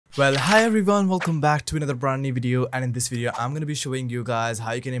Well, hi everyone, welcome back to another brand new video, and in this video I'm going to be showing you guys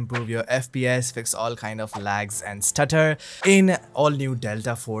how you can improve your FPS, fix all kind of lags and stutter in all new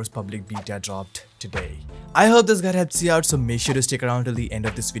Delta Force public beta dropped today. I hope this guide helps you out, so make sure to stick around till the end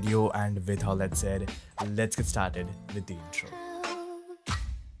of this video, and with all that said, let's get started with the intro.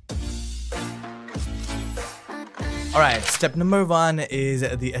 Alright, step number 1 is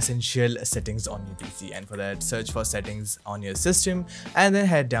the essential settings on your PC, and for that search for settings on your system and then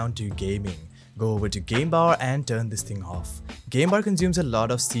head down to gaming. Go over to game bar and turn this thing off. Game bar consumes a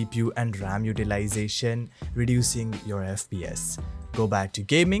lot of CPU and RAM utilization, reducing your FPS. Go back to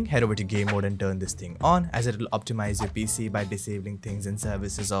gaming, head over to game mode and turn this thing on, as it will optimize your PC by disabling things and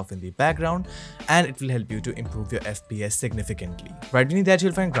services off in the background, and it will help you to improve your FPS significantly. Right beneath that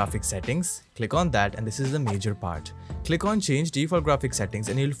you'll find graphics settings. Click on that, and this is the major part. Click on change default graphics settings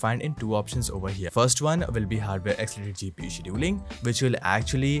and you'll find in two options over here. First one will be hardware accelerated GPU scheduling, which will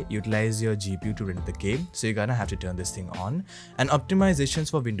actually utilize your GPU to run the game, so you're gonna have to turn this thing on. And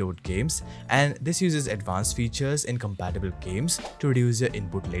optimizations for windowed games, and this uses advanced features in compatible games to reduce your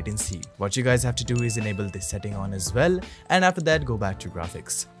input latency. What you guys have to do is enable this setting on as well, and after that go back to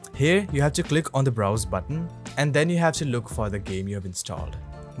graphics. Here you have to click on the browse button, and then you have to look for the game you have installed.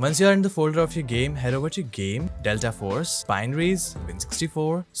 Once you are in the folder of your game, head over to Game, Delta Force, Binaries,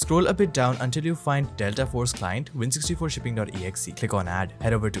 Win64. Scroll a bit down until you find Delta Force Client, Win64 Shipping.exe. Click on Add.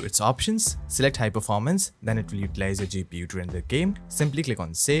 Head over to its options, select High Performance, then it will utilize your GPU to run the game. Simply click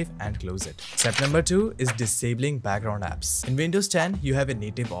on Save and close it. Step number 2 is disabling background apps. In Windows 10, you have a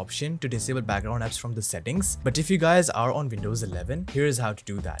native option to disable background apps from the settings, but if you guys are on Windows 11, here is how to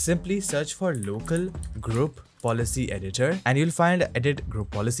do that. Simply search for Local Group Policy Editor and you'll find Edit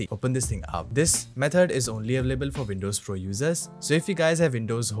Group Policy. Open this thing up. This method is only available for Windows Pro users, so if you guys have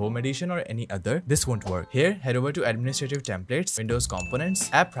Windows Home Edition or any other, this won't work. Here, head over to Administrative Templates, Windows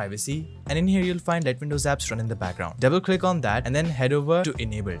Components, App Privacy, and in here you'll find Let Windows Apps Run in the background. Double click on that and then head over to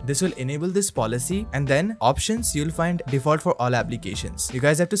Enable. This will enable this policy, and then Options, you'll find Default for all applications. You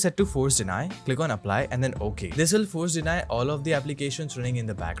guys have to set to Force Deny. Click on Apply and then OK. This will force deny all of the applications running in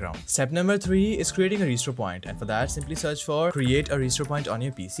the background. Step number 3 is creating a restore point. And for that, simply search for create a restore point on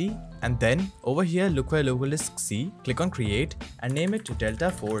your PC, and then over here look for local disk C, click on create and name it to Delta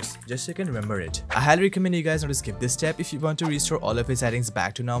Force, just so you can remember it. I highly recommend you guys not to skip this step if you want to restore all of your settings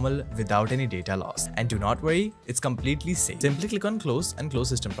back to normal without any data loss. And do not worry, it's completely safe. Simply click on close and close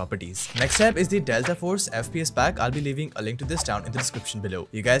system properties. Next step is the Delta Force FPS pack. I'll be leaving a link to this down in the description below.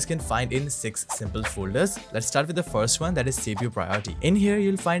 You guys can find in 6 simple folders. Let's start with the first one, that is CPU priority. In here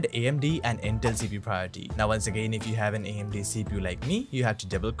you'll find AMD and Intel CPU priority. Now once again, if you have an AMD CPU like me, you have to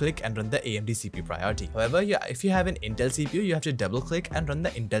double click and run the AMD CPU priority. However, if you have an Intel CPU, you have to double click and run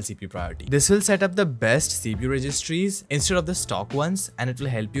the Intel CPU priority. This will set up the best CPU registries instead of the stock ones, and it will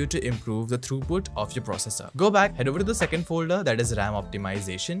help you to improve the throughput of your processor. Go back, head over to the second folder, that is RAM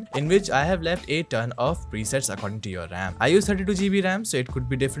optimization, in which I have left a ton of presets according to your RAM. I use 32 GB RAM, so it could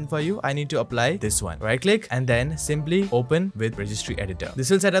be different for you. I need to apply this one. Right click and then simply open with registry editor.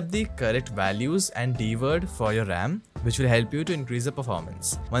 This will set up the correct values and dword for your RAM, which will help you to increase the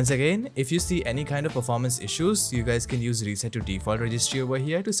performance. Once again, if you see any kind of performance issues, you guys can use reset to default registry over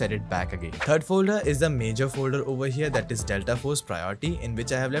here to set it back again. Third folder is the major folder over here, that is Delta Force priority, in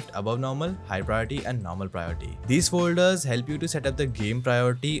which I have left above normal, high priority and normal priority. These folders help you to set up the game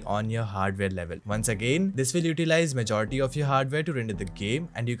priority on your hardware level. Once again, this will utilize majority of your hardware to render the game,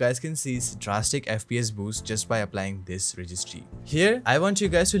 and you guys can see drastic FPS boost just by applying this registry. Here, I want you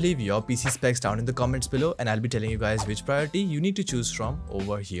guys to leave your PC specs down in the comments below, and I'll be telling you guys which priority you need to choose from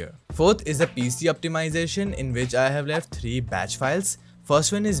over here. Fourth is the PC optimization, in which I have left 3 batch files.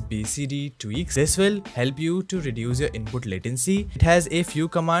 First one is BCD tweaks. This will help you to reduce your input latency. It has a few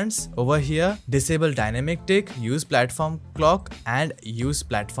commands over here: disable dynamic tick, use platform clock, and use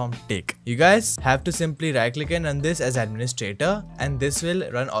platform tick. You guys have to simply right click and run this as administrator, and this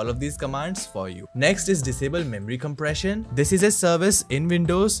will run all of these commands for you. Next is disable memory compression. This is a service in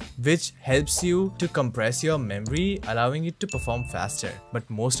Windows which helps you to compress your memory, allowing it to perform faster. But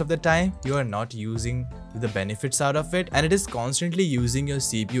most of the time you are not using the benefits out of it, and it is constantly using your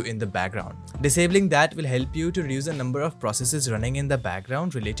CPU in the background. Disabling that will help you to reduce the number of processes running in the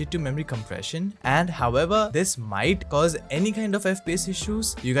background related to memory compression, and however this might cause any kind of FPS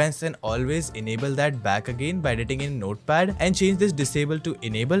issues, you guys can always enable that back again by editing in Notepad and change this disable to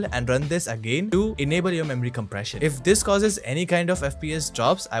enable and run this again to enable your memory compression. If this causes any kind of FPS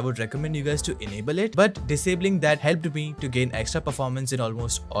drops, I would recommend you guys to enable it, but disabling that helped me to gain extra performance in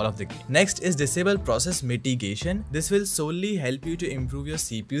almost all of the game. Next is disable process performance mitigation. This will solely help you to improve your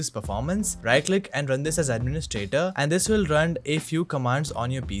CPU's performance. Right click and run this as administrator, and this will run a few commands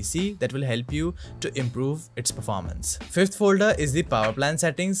on your PC that will help you to improve its performance. Fifth folder is the power plan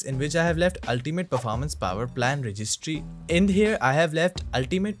settings, in which I have left ultimate performance power plan registry. In here I have left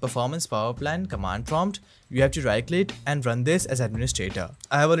ultimate performance power plan command prompt. You have to right click and run this as administrator.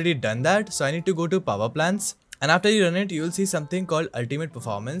 I have already done that, so I need to go to power plans. And after you run it, you will see something called ultimate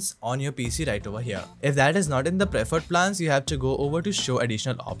performance on your PC right over here. If that is not in the preferred plans, you have to go over to show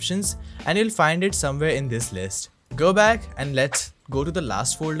additional options, and you'll find it somewhere in this list. Go back and let's go to the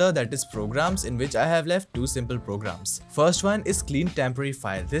last folder, that is programs, in which I have left two simple programs. First one is clean temporary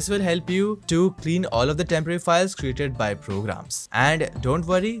file. This will help you to clean all of the temporary files created by programs. And don't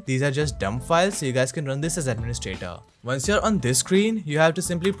worry, these are just dump files, so you guys can run this as administrator. Once you're on this screen, you have to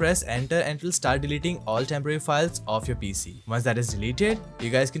simply press enter and it will start deleting all temporary files off your PC. Once that is deleted,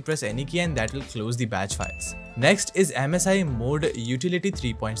 you guys can press any key and that will close the batch files. Next is MSI Mode Utility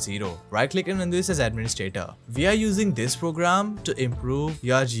 3.0. Right click and run this as administrator. We are using this program to improve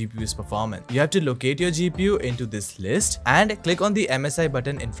your GPU's performance. You have to locate your GPU into this list and click on the MSI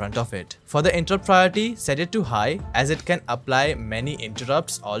button in front of it. For the interrupt priority, set it to high, as it can apply many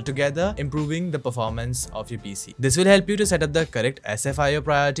interrupts altogether, improving the performance of your PC. This will help you to set up the correct SFIO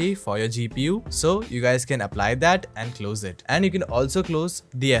priority for your GPU, so you guys can apply that and close it. And you can also close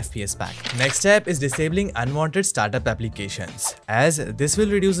the FPS pack. Next step is disabling unwanted startup applications, as this will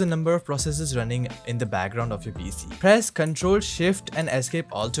reduce the number of processes running in the background of your PC. Press Ctrl, Shift and Escape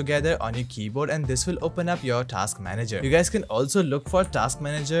all together on your keyboard, and this will open up your task manager. You guys can also look for task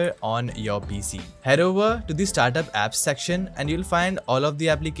manager on your PC. Head over to the startup apps section and you'll find all of the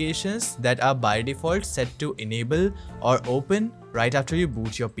applications that are by default set to enable or open right after you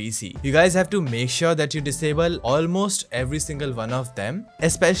boot your PC. You guys have to make sure that you disable almost every single one of them,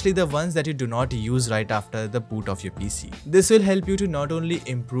 especially the ones that you do not use right after the boot of your PC. This will help you to not only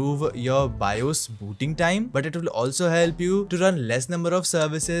improve your BIOS booting time, but it will also help you to run less number of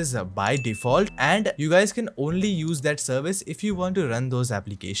services by default, and you guys can only use that service if you want to run those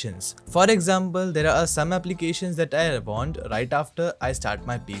applications. For example, there are some applications that I want right after I start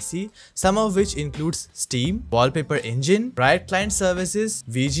my PC, some of which includes Steam, Wallpaper Engine, Riot Client services,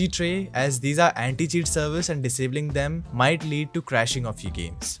 VG Tray, as these are anti-cheat service and disabling them might lead to crashing of your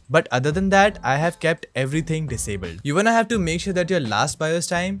games. But other than that, I have kept everything disabled. You wanna have to make sure that your last BIOS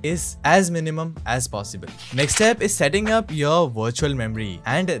time is as minimum as possible. Next step is setting up your virtual memory,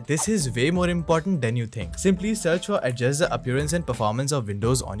 and this is way more important than you think. Simply search for adjust the appearance and performance of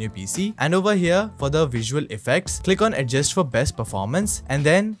Windows on your PC, and over here for the visual effects, click on adjust for best performance, and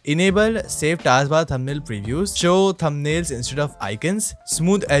then enable save taskbar thumbnail previews, show thumbnails instead of icons,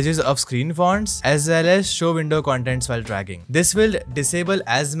 smooth edges of screen fonts, as well as show window contents while dragging. This will disable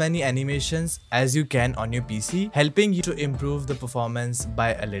as many animations as you can on your PC, helping you to improve the performance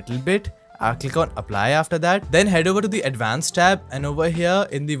by a little bit. Click on apply after that. Then head over to the advanced tab, and over here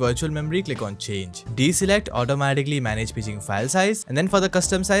in the virtual memory, click on change. Deselect automatically manage paging file size, and then for the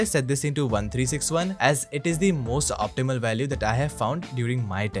custom size, set this into 1361, as it is the most optimal value that I have found during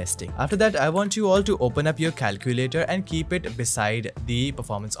my testing. After that, I want you all to open up your calculator and keep it beside the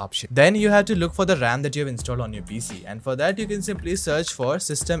performance option. Then you have to look for the RAM that you have installed on your PC, and for that you can simply search for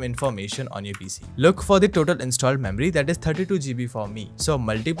system information on your PC. Look for the total installed memory, that is 32 GB for me. So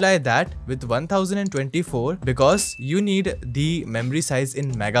multiply that with 1024 because you need the memory size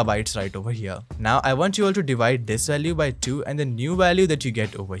in megabytes right over here. Now I want you all to divide this value by 2, and the new value that you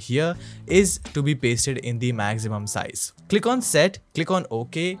get over here is to be pasted in the maximum size. Click on set, click on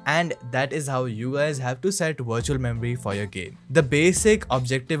OK, and that is how you guys have to set virtual memory for your game. The basic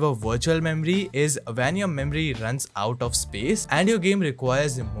objective of virtual memory is when your memory runs out of space and your game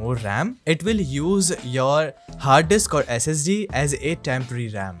requires more RAM, it will use your hard disk or SSD as a temporary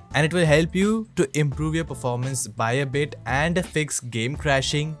RAM, and it will help you to improve your performance by a bit and fix game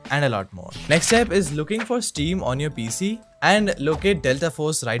crashing and a lot more. Next step is looking for Steam on your PC and locate Delta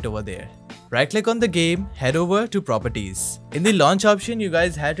Force right over there. Right click on the game, head over to properties. In the launch option, you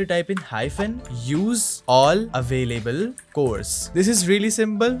guys have to type in -use all available cores. This is really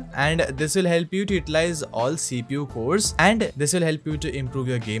simple, and this will help you to utilize all CPU cores, and this will help you to improve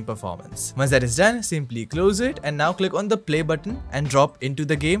your game performance. Once that is done, simply close it, and now click on the play button and drop into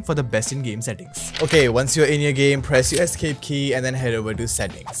the game for the best in-game settings. Okay, once you're in your game, press your escape key and then head over to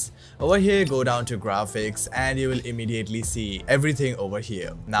settings. Over here, go down to graphics, and you will immediately see everything over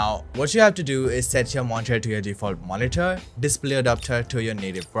here. Now, what you have to do is set your monitor to your default monitor. display adapter to your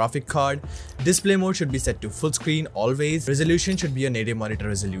native graphic card. Display mode should be set to full screen always. Resolution should be your native monitor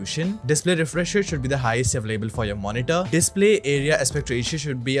resolution. Display refresher should be the highest available for your monitor. Display area aspect ratio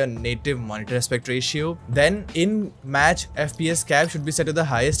should be a native monitor aspect ratio. Then in match FPS cap should be set to the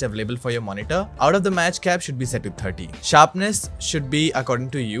highest available for your monitor. Out of the match cap should be set to 30. Sharpness should be according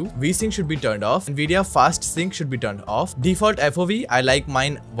to you. VSync should be turned off. Nvidia fast sync should be turned off. Default FOV, I like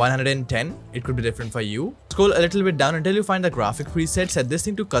mine 110. It could be different for you. Scroll a little bit down until you find the graphic preset. Set this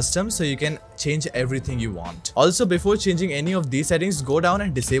thing to custom so you can change everything you want. Also, before changing any of these settings, go down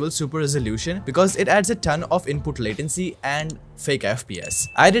and disable super resolution because it adds a ton of input latency and fake FPS.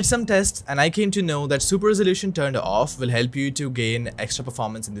 I did some tests and I came to know that super resolution turned off will help you to gain extra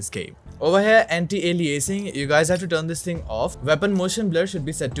performance in this game. Over here, anti-aliasing, you guys have to turn this thing off. Weapon motion blur should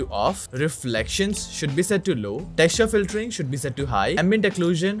be set to off. Reflections should be set to low. Texture filtering should be set to high. Ambient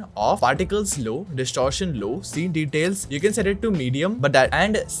occlusion off. Particles low. Distortion low. Scene details, you can set it to medium,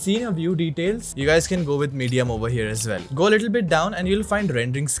 and scene view details, you guys can go with medium over here as well. Go a little bit down and you'll find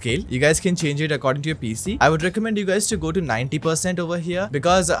rendering scale. You guys can change it according to your PC. I would recommend you guys to go to 90% over here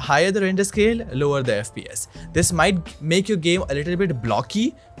because higher the render scale, lower the FPS. This might make your game a little bit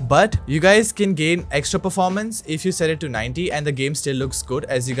blocky, but you guys can gain extra performance if you set it to 90 and the game still looks good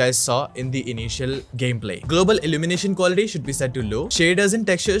as you guys saw in the initial gameplay. Global illumination quality should be set to low. Shaders and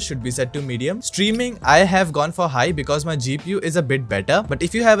textures should be set to medium. Streaming, I have gone for high because my GPU is a bit better, but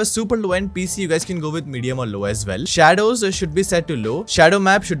if you have a super low end PC, you guys can go with medium or low as well. Shadows should be set to low. Shadow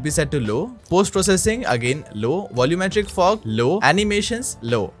map should be set to low. Post processing, again low. Volumetric fog, low. Animations,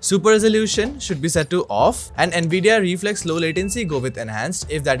 low. Super resolution should be set to off, and Nvidia reflex low latency, go with enhanced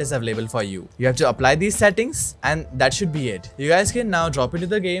if that is available for you. You have to apply these settings and that should be it. You guys can now drop into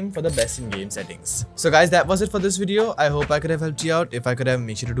the game for the best in-game settings. So guys, that was it for this video. I hope I could have helped you out. If I could have,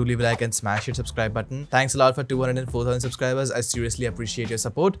 make sure to do leave a like and smash your subscribe button. Thanks a lot for 204,000 subscribers. I seriously appreciate your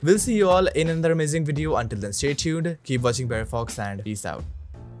support. We'll see you all in another amazing video. Until then, stay tuned, keep watching BareFox, and peace out.